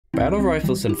Battle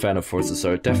rifles and phantom forces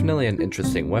are definitely an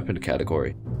interesting weapon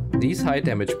category. These high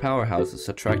damage powerhouses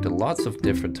attract lots of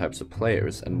different types of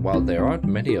players, and while there aren't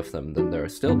many of them, then there are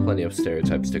still plenty of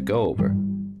stereotypes to go over.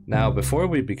 Now, before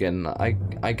we begin,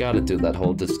 I gotta do that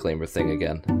whole disclaimer thing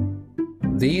again.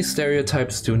 These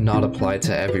stereotypes do not apply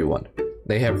to everyone.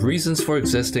 They have reasons for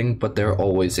existing, but there are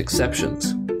always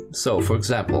exceptions. So, for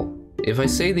example, if I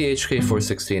say the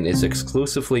HK416 is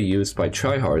exclusively used by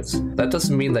tryhards, that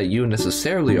doesn't mean that you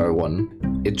necessarily are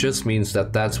one. It just means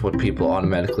that that's what people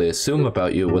automatically assume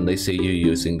about you when they see you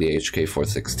using the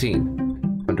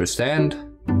HK416. Understand?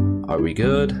 Are we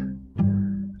good?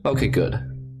 Okay, good.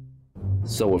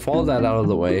 So with all that out of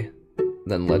the way,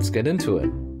 then let's get into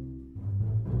it.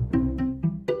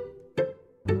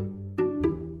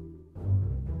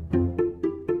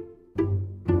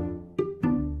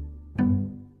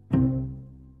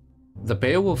 The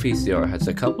Beowulf ECR has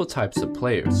a couple types of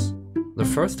players. The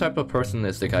first type of person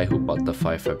is the guy who bought the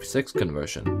 556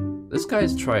 conversion. This guy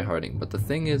is tryharding, but the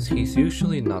thing is, he's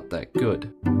usually not that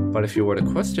good. But if you were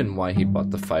to question why he bought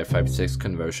the 556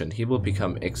 conversion, he will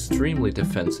become extremely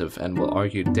defensive and will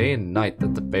argue day and night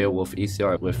that the Beowulf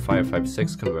ECR with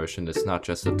 556 conversion is not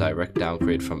just a direct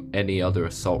downgrade from any other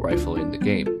assault rifle in the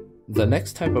game. The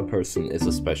next type of person is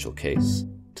a special case.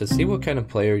 To see what kind of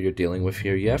player you're dealing with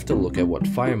here, you have to look at what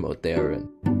fire mode they are in.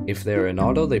 If they're in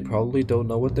auto, they probably don't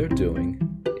know what they're doing.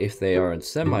 If they are in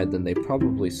semi, then they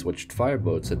probably switched fire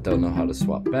modes and don't know how to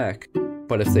swap back.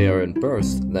 But if they are in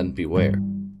burst, then beware.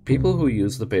 People who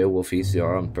use the Beowulf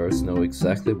ECR on burst know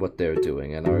exactly what they're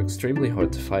doing and are extremely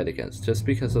hard to fight against just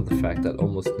because of the fact that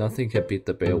almost nothing can beat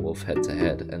the Beowulf head to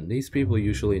head, and these people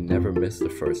usually never miss the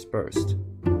first burst.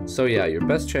 So yeah, your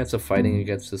best chance of fighting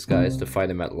against this guy is to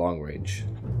fight him at long range.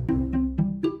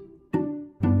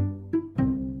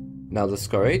 Now the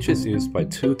Scar H is used by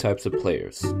two types of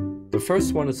players. The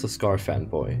first one is the Scar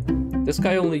fanboy. This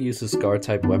guy only uses Scar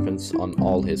type weapons on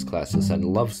all his classes and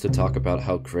loves to talk about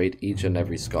how great each and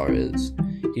every Scar is.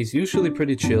 He's usually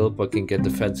pretty chill but can get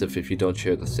defensive if you don't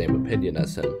share the same opinion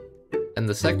as him. And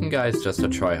the second guy is just a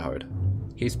tryhard.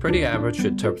 He's pretty average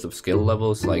in terms of skill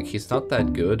levels, like he's not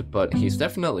that good, but he's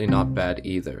definitely not bad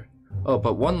either. Oh,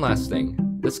 but one last thing,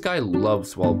 this guy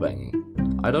loves wallbanging.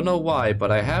 I don't know why,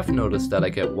 but I have noticed that I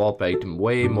get wallbanged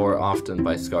way more often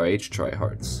by Scar H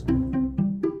tryhards.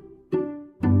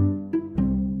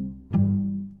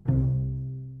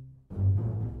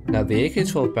 Now the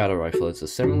AK-12 battle rifle is a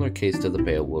similar case to the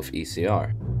Beowulf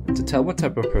ECR. To tell what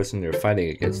type of person you're fighting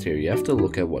against here, you have to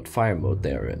look at what fire mode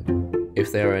they are in.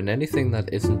 If they are in anything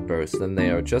that isn't burst, then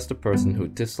they are just a person who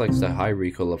dislikes the high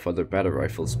recoil of other battle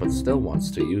rifles but still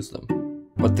wants to use them.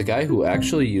 But the guy who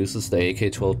actually uses the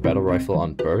AK-12 battle rifle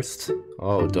on burst?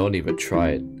 Oh, don't even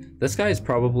try it. This guy is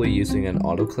probably using an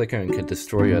auto clicker and can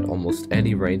destroy you at almost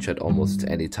any range at almost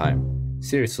any time.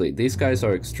 Seriously, these guys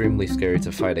are extremely scary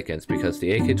to fight against because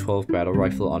the AK-12 battle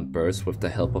rifle on burst with the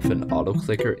help of an auto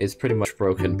clicker is pretty much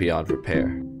broken beyond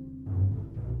repair.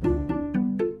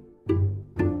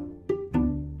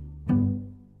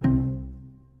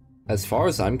 As far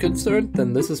as I'm concerned,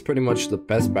 then this is pretty much the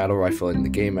best battle rifle in the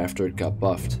game after it got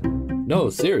buffed. No,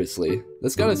 seriously,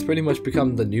 this gun has pretty much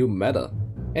become the new meta.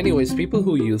 Anyways, people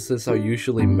who use this are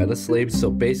usually meta slaves, so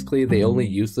basically they only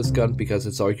use this gun because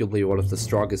it's arguably one of the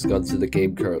strongest guns in the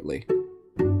game currently.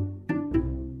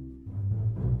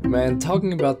 Man,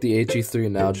 talking about the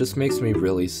AG3 now just makes me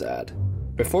really sad.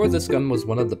 Before, this gun was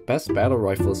one of the best battle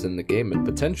rifles in the game and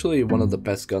potentially one of the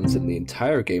best guns in the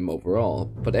entire game overall,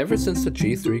 but ever since the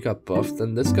G3 got buffed,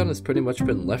 then this gun has pretty much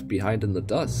been left behind in the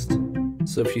dust.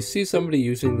 So if you see somebody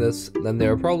using this, then they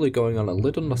are probably going on a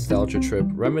little nostalgia trip,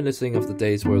 reminiscing of the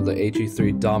days where the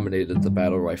AG3 dominated the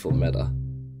battle rifle meta.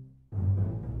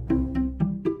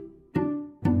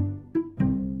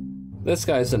 This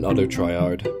guy's another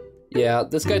tryhard. Yeah,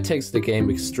 this guy takes the game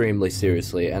extremely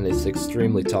seriously and is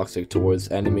extremely toxic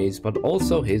towards enemies, but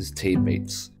also his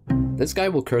teammates. This guy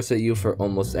will curse at you for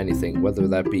almost anything, whether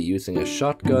that be using a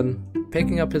shotgun,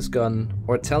 picking up his gun,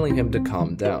 or telling him to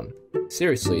calm down.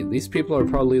 Seriously, these people are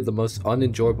probably the most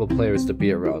unenjoyable players to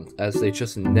be around, as they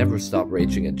just never stop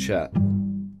raging in chat.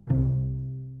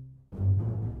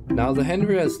 Now the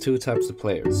Henry has two types of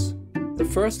players. The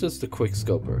first is the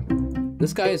Quickscoper.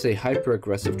 This guy is a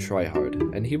hyper-aggressive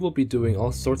tryhard, and he will be doing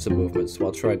all sorts of movements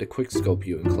while trying to quickscope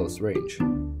you in close range.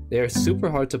 They are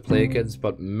super hard to play against,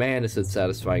 but man is it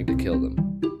satisfying to kill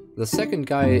them. The second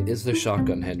guy is the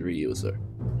Shotgun Henry user.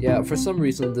 Yeah, for some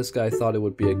reason this guy thought it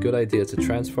would be a good idea to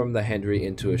transform the Henry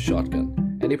into a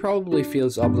shotgun, and he probably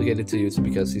feels obligated to use it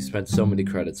because he spent so many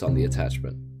credits on the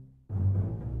attachment.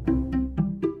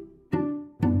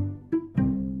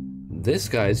 This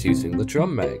guy is using the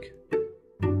drum mag.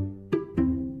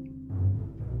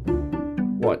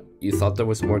 You thought there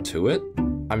was more to it?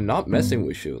 I'm not messing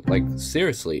with you. Like,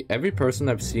 seriously, every person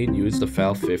I've seen use the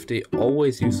FAL 50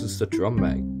 always uses the drum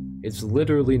mag. It's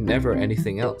literally never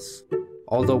anything else.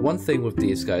 Although one thing with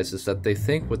these guys is that they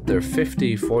think with their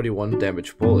 50-41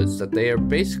 damage bullets that they are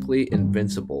basically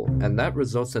invincible, and that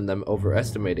results in them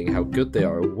overestimating how good they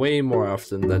are way more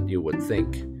often than you would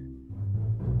think.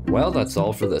 Well, that's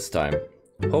all for this time.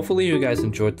 Hopefully you guys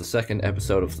enjoyed the second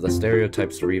episode of the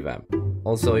Stereotypes Revamped.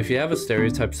 Also, if you have a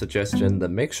stereotype suggestion,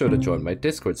 then make sure to join my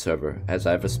Discord server, as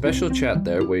I have a special chat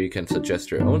there where you can suggest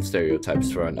your own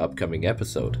stereotypes for an upcoming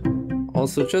episode.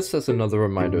 Also, just as another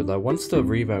reminder that once the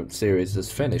revamped series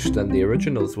is finished, then the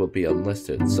originals will be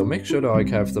unlisted, so make sure to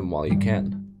archive them while you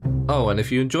can. Oh, and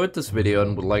if you enjoyed this video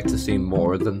and would like to see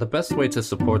more, then the best way to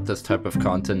support this type of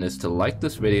content is to like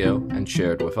this video and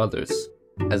share it with others,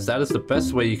 as that is the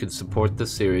best way you can support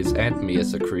this series and me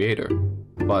as a creator.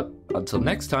 But until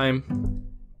next time,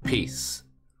 peace.